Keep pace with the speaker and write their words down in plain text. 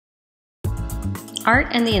Art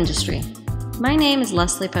and the Industry. My name is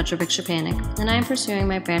Petrovic-Szczepanik, and I am pursuing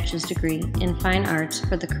my bachelor's degree in Fine Arts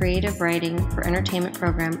for the Creative Writing for Entertainment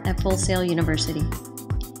program at Full Sail University.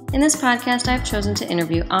 In this podcast, I have chosen to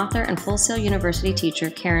interview author and Full Sail University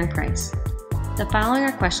teacher Karen Price. The following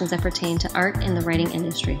are questions that pertain to art in the writing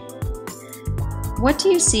industry. What do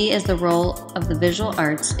you see as the role of the visual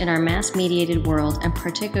arts in our mass-mediated world, and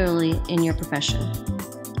particularly in your profession?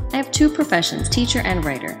 I have two professions, teacher and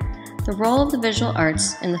writer. The role of the visual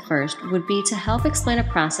arts in the first would be to help explain a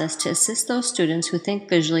process to assist those students who think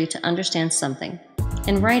visually to understand something.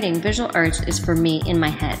 In writing, visual arts is for me in my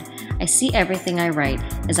head. I see everything I write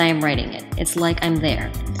as I am writing it. It's like I'm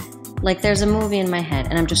there. Like there's a movie in my head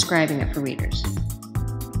and I'm describing it for readers.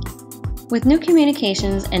 With new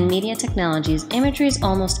communications and media technologies, imagery is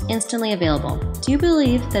almost instantly available. Do you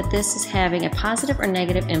believe that this is having a positive or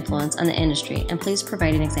negative influence on the industry? And please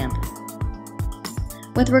provide an example.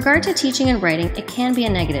 With regard to teaching and writing, it can be a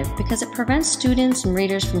negative because it prevents students and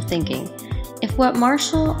readers from thinking. If what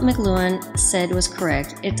Marshall McLuhan said was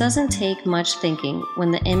correct, it doesn't take much thinking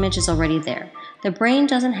when the image is already there. The brain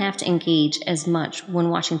doesn't have to engage as much when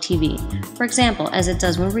watching TV, for example, as it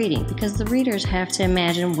does when reading, because the readers have to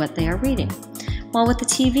imagine what they are reading. While with the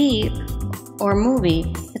TV or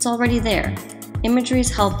movie, it's already there. Imagery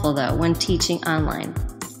is helpful, though, when teaching online,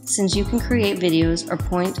 since you can create videos or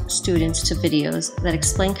point students to videos that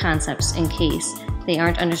explain concepts in case they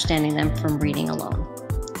aren't understanding them from reading alone.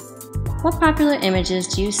 What popular images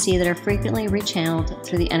do you see that are frequently rechanneled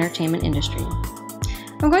through the entertainment industry?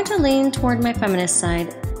 I'm going to lean toward my feminist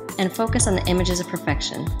side and focus on the images of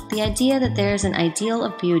perfection, the idea that there is an ideal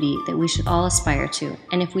of beauty that we should all aspire to,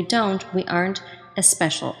 and if we don't, we aren't as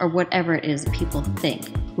special, or whatever it is that people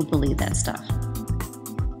think who believe that stuff.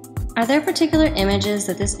 Are there particular images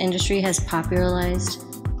that this industry has popularized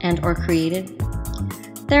and or created?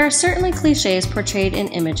 There are certainly cliches portrayed in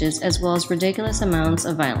images as well as ridiculous amounts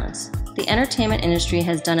of violence. The entertainment industry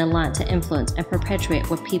has done a lot to influence and perpetuate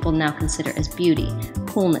what people now consider as beauty,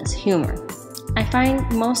 coolness, humor. I find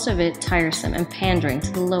most of it tiresome and pandering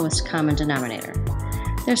to the lowest common denominator.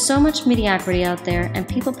 There's so much mediocrity out there and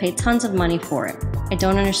people pay tons of money for it. I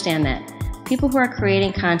don't understand that. People who are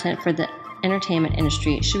creating content for the entertainment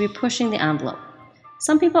industry should be pushing the envelope.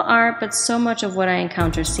 Some people are, but so much of what I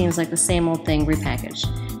encounter seems like the same old thing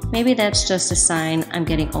repackaged. Maybe that's just a sign I'm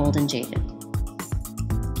getting old and jaded.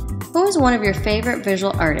 Who is one of your favorite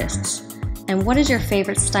visual artists? And what is your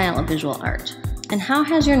favorite style of visual art? And how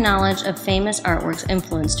has your knowledge of famous artworks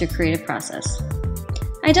influenced your creative process?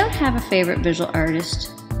 I don't have a favorite visual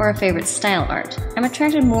artist or a favorite style art. I'm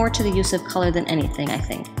attracted more to the use of color than anything, I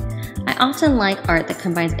think. I often like art that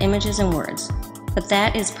combines images and words, but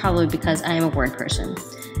that is probably because I am a word person,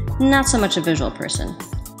 not so much a visual person.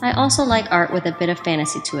 I also like art with a bit of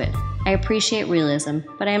fantasy to it. I appreciate realism,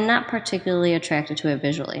 but I am not particularly attracted to it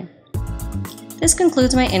visually. This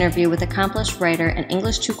concludes my interview with accomplished writer and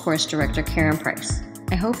English 2 course director Karen Price.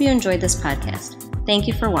 I hope you enjoyed this podcast. Thank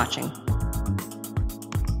you for watching.